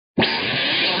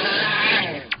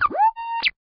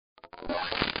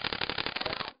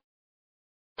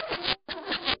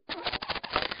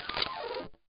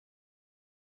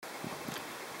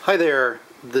Hi there,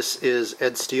 this is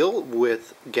Ed Steele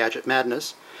with Gadget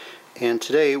Madness, and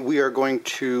today we are going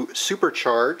to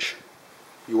supercharge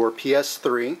your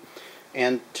PS3,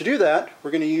 and to do that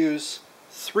we're going to use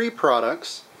three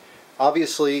products.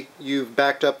 Obviously you've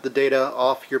backed up the data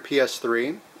off your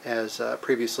PS3 as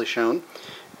previously shown,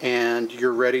 and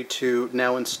you're ready to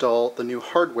now install the new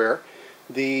hardware.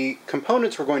 The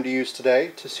components we're going to use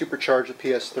today to supercharge the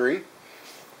PS3,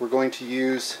 we're going to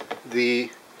use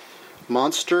the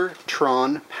Monster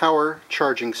Tron power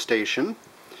charging station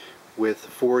with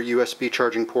 4 USB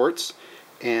charging ports,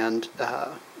 and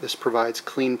this provides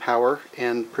clean power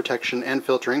and protection and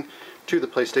filtering to the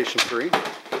PlayStation 3.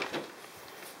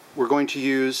 We're going to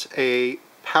use a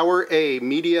Power A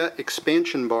media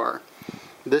expansion bar.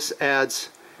 This adds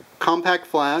compact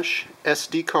flash,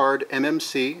 SD card,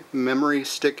 MMC, memory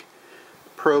stick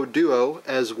Pro Duo,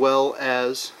 as well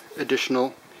as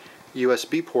additional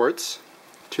USB ports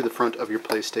to the front of your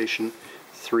PlayStation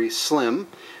 3 Slim.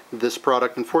 This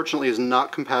product unfortunately is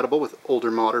not compatible with older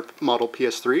model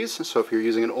PS3s, so if you're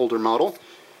using an older model,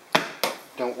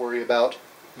 don't worry about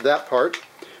that part.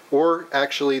 Or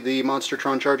actually the Monster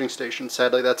Tron charging station.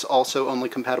 Sadly, that's also only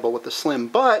compatible with the Slim.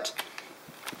 But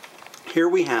here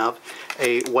we have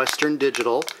a Western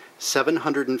Digital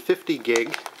 750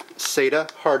 gig SATA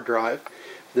hard drive.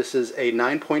 This is a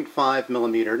 9.5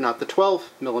 millimeter, not the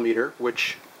 12 millimeter,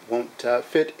 which won't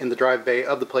fit in the drive bay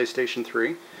of the PlayStation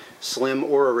 3, Slim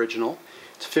or original.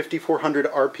 It's 5400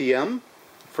 RPM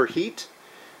for heat.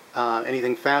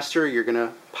 Anything faster, you're going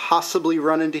to possibly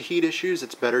run into heat issues.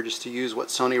 It's better just to use what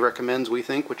Sony recommends, we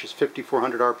think, which is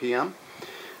 5400 RPM.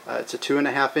 It's a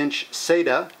 2.5-inch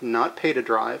SATA, not PETA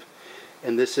drive,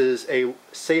 and this is a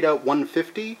SATA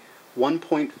 150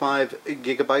 1.5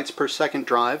 gigabytes per second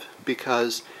drive,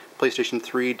 because PlayStation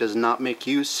 3 does not make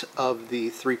use of the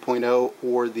 3.0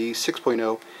 or the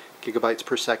 6.0 gigabytes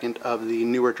per second of the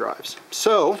newer drives.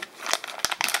 So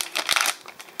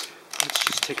let's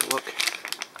just take a look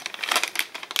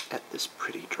at this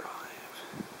pretty drive.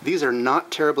 These are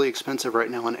not terribly expensive right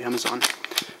now on Amazon,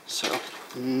 so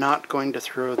I'm not going to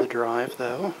throw the drive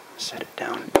though. Set it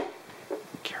down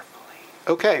carefully.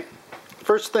 Okay,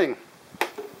 first thing,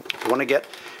 you want to get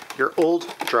your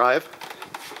old drive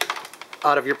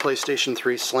out of your PlayStation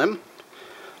 3 Slim.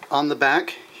 On the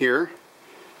back here,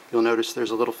 you'll notice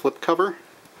there's a little flip cover.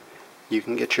 You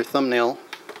can get your thumbnail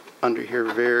under here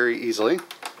very easily.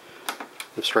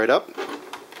 Lifts right up.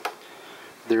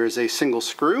 There is a single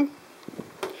screw.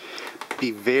 Be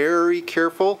very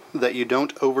careful that you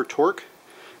don't over torque.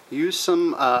 Use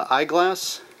some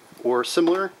eyeglass or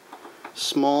similar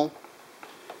small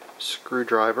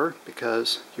screwdriver,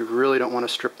 because you really don't want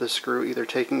to strip this screw either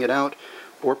taking it out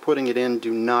or putting it in.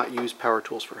 Do not use power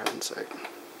tools, for heaven's sake.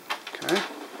 Okay,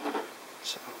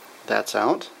 so that's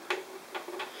out.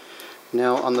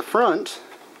 Now on the front,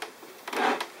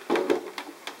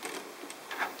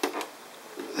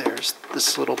 there's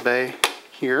this little bay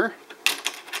here.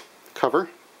 Cover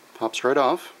pops right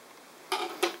off,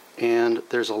 and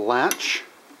there's a latch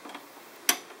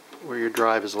where your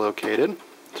drive is located.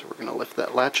 So we're going to lift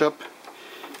that latch up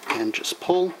and just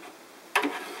pull,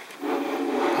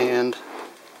 and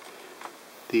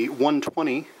the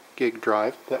 120 gig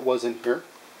drive that was in here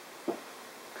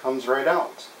comes right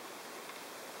out.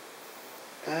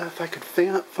 If I could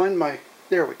find my...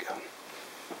 there we go.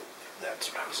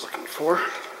 That's what I was looking for.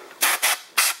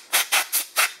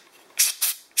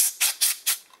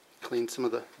 Clean some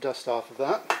of the dust off of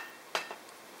that.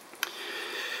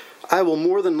 I will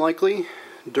more than likely,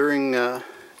 during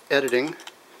editing,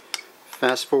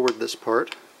 fast forward this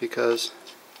part, because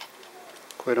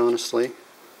quite honestly,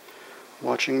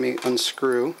 watching me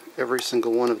unscrew every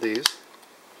single one of these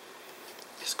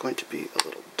is going to be a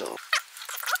little dull.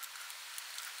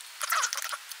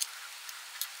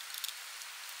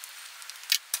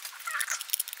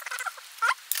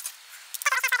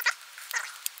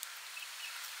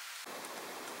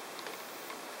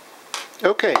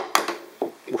 Okay,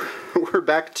 we're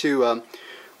back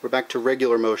to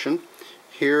regular motion.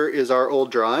 Here is our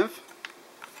old drive.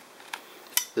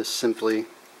 This simply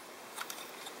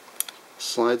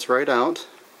slides right out.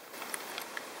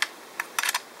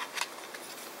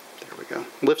 There we go.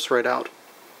 Lifts right out.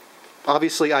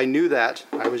 Obviously I knew that.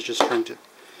 I was just trying to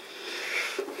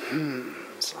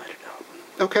slide it out.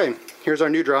 Okay, here's our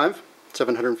new drive,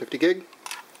 750 gig.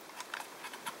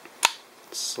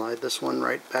 Slide this one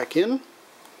right back in.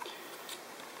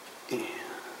 And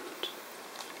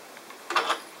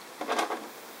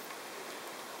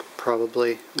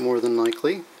probably, more than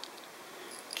likely,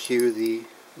 cue the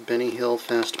Benny Hill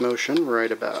fast motion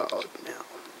right about now.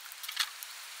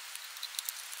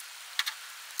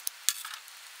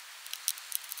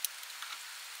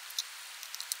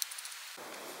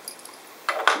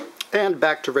 and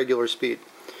back to regular speed.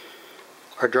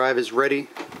 Our drive is ready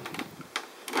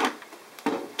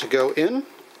to go in.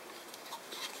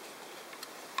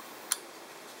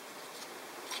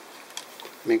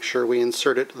 Make sure we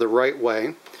insert it the right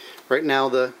way. Right now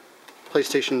the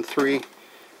PlayStation 3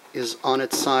 is on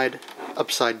its side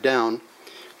upside down.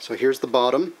 So here's the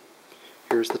bottom,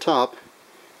 here's the top,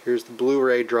 here's the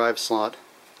Blu-ray drive slot.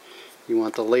 You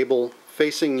want the label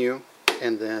facing you,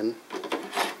 and then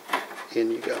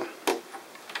in you go. Put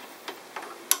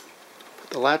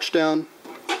the latch down,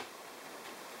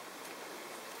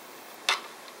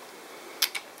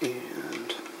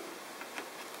 and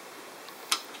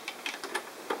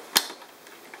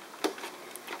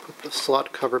put the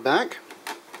slot cover back.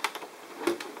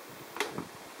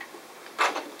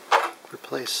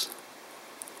 Replace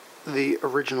the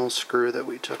original screw that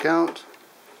we took out.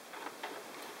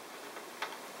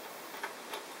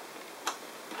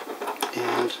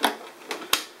 And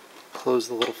close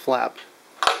the little flap.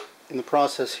 In the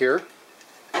process here,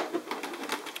 I'm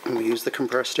going to use the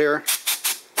compressed air.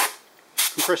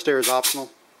 Compressed air is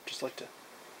optional. Just like to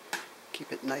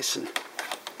keep it nice and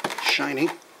shiny.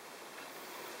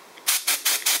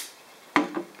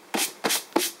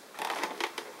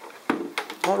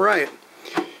 Alright.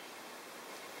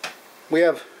 We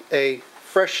have a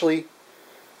freshly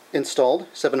installed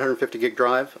 750 gig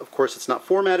drive. Of course, it's not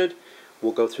formatted.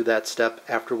 We'll go through that step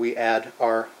after we add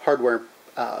our hardware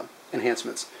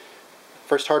enhancements.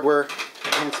 First hardware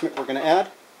enhancement we're going to add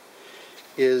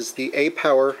is the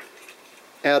A-Power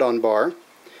add-on bar.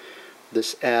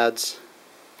 This adds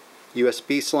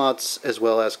USB slots as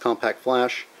well as compact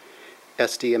flash,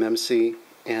 SDMMC,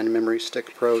 and Memory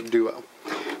Stick Pro Duo.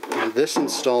 And this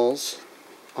installs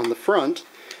on the front,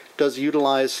 does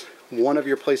utilize one of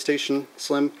your PlayStation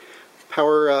Slim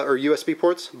power or USB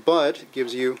ports, but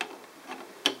gives you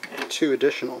 2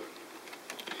 additional.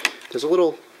 There's a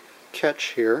little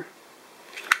catch here,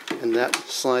 and that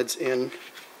slides in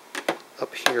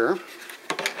up here.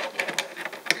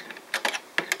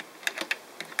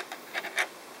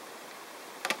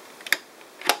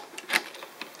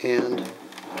 And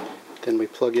then we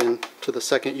plug in to the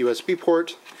second USB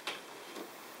port,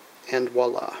 and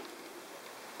voila.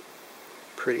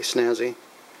 Pretty snazzy.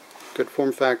 Good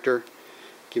form factor.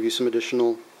 Give you some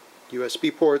additional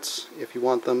USB ports if you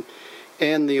want them,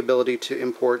 and the ability to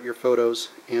import your photos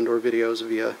and or videos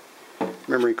via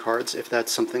memory cards if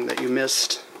that's something that you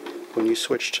missed when you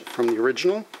switched from the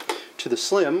original to the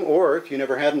Slim, or if you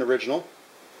never had an original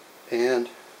and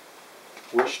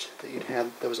wished that you'd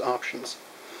had those options.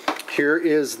 Here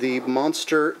is the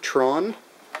Monster Tron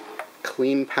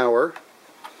Clean Power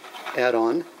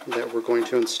add-on that we're going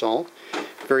to install.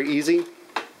 Very easy.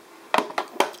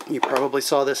 You probably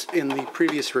saw this in the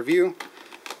previous review,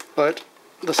 but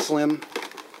the Slim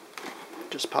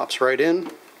just pops right in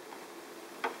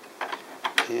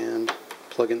and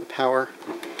plug in the power.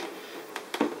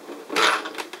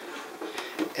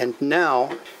 And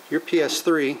now your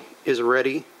PS3 is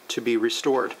ready to be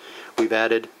restored. We've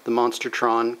added the Monster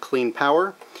Tron Clean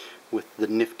Power with the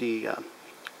nifty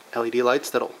LED lights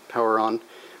that'll power on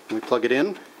when we plug it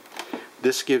in.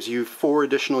 This gives you 4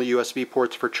 additional USB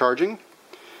ports for charging.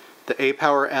 The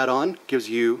A-Power add-on gives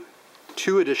you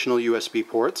 2 additional USB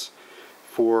ports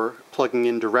for plugging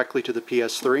in directly to the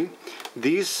PS3.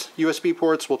 These USB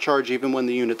ports will charge even when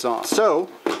the unit's off. So,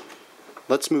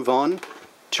 let's move on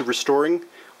to restoring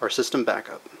our system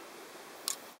backup.